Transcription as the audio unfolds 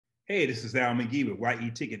Hey, this is Al McGee with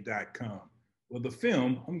YETicket.com. Well, the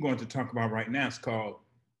film I'm going to talk about right now is called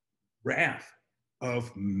Wrath of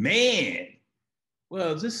Man.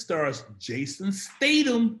 Well, this stars Jason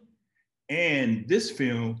Statham, and this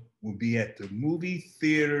film will be at the movie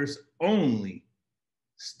theaters only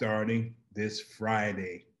starting this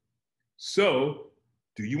Friday. So,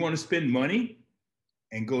 do you want to spend money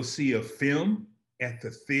and go see a film at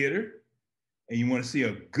the theater? And you want to see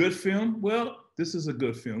a good film? Well, this is a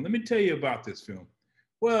good film. Let me tell you about this film.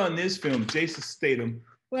 Well, in this film, Jason Statham,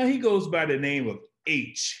 well, he goes by the name of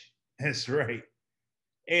H. That's right.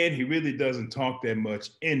 And he really doesn't talk that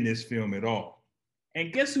much in this film at all.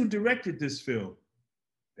 And guess who directed this film?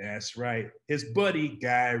 That's right, his buddy,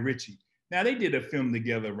 Guy Ritchie. Now, they did a film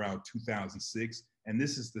together around 2006, and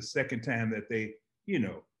this is the second time that they, doing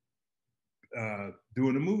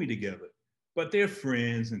a movie together. But they're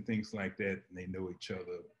friends and things like that, and they know each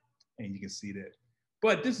other, and you can see that.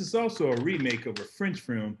 But this is also a remake of a French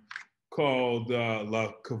film called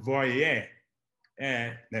La Cavalière,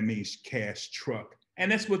 and that means Cash Truck.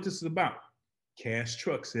 And that's what this is about, cash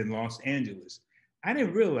trucks in Los Angeles. I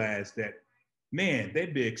didn't realize that, man,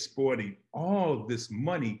 they'd be exporting all this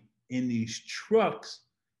money in these trucks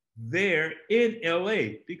there in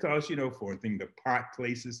LA because, for a thing, the pot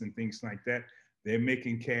places and things like that, they're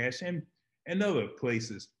making cash, and other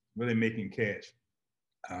places where they're making cash.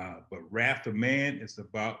 But Wrath of Man is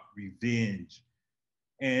about revenge.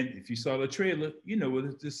 And if you saw the trailer, you know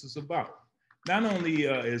what this is about. Not only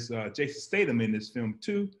is Jason Statham in this film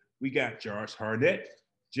too, we got Josh Hartnett,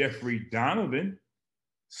 Jeffrey Donovan,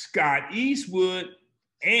 Scott Eastwood,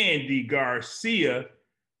 Andy Garcia,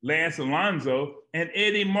 Lance Alonso, and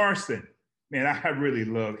Eddie Marsan. Man, I really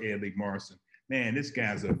love Eddie Marsan. Man, this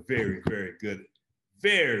guy's a very, very good,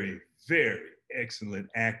 very, very excellent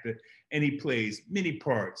actor, and he plays many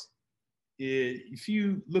parts. If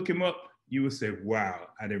you look him up, you will say, wow,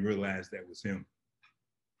 I didn't realize that was him.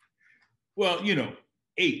 Well,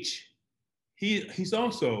 H, he's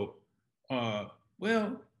also, I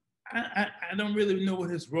don't really know what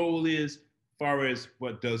his role is as far as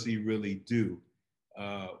what does he really do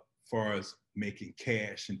as far as making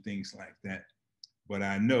cash and things like that. But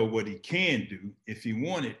I know what he can do if he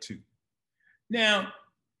wanted to. Now,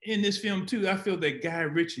 in this film too, I feel that Guy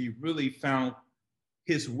Ritchie really found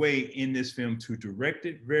his way in this film to direct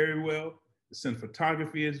it very well. The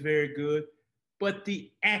cinematography is very good, but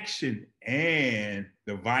the action and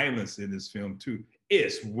the violence in this film too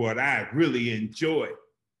is what I really enjoy.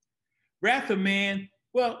 Wrath of Man,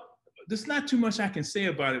 well, there's not too much I can say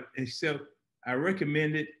about it except I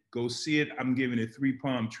recommend it. Go see it. I'm giving it 3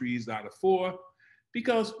 palm trees out of 4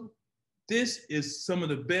 because this is some of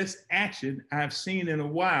the best action I've seen in a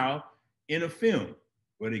while in a film.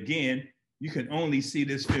 But again, you can only see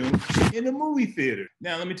this film in the movie theater.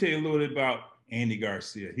 Now, let me tell you a little bit about Andy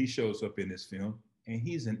Garcia. He shows up in this film, and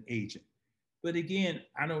he's an agent. But again,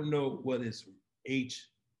 I don't know what his H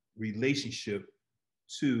relationship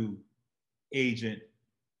to Agent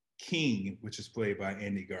King, which is played by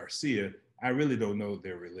Andy Garcia. I really don't know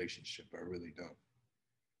their relationship. I really don't.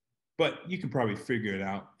 But you can probably figure it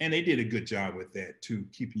out. And they did a good job with that too,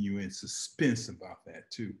 keeping you in suspense about that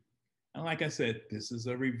too. And like I said, this is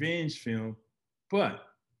a revenge film, but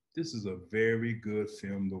this is a very good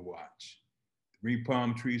film to watch. 3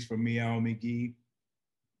 palm trees from me, Al McGee.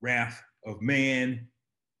 Wrath of Man.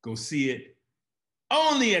 Go see it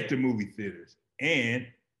only at the movie theaters. And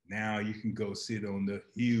now you can go see it on the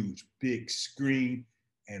huge, big screen,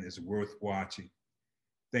 and it's worth watching.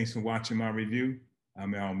 Thanks for watching my review.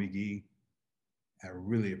 I'm Al McGee. I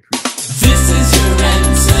really appreciate it. This is your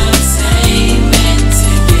entertainment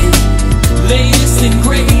ticket. Latest and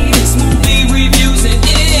greatest movie review.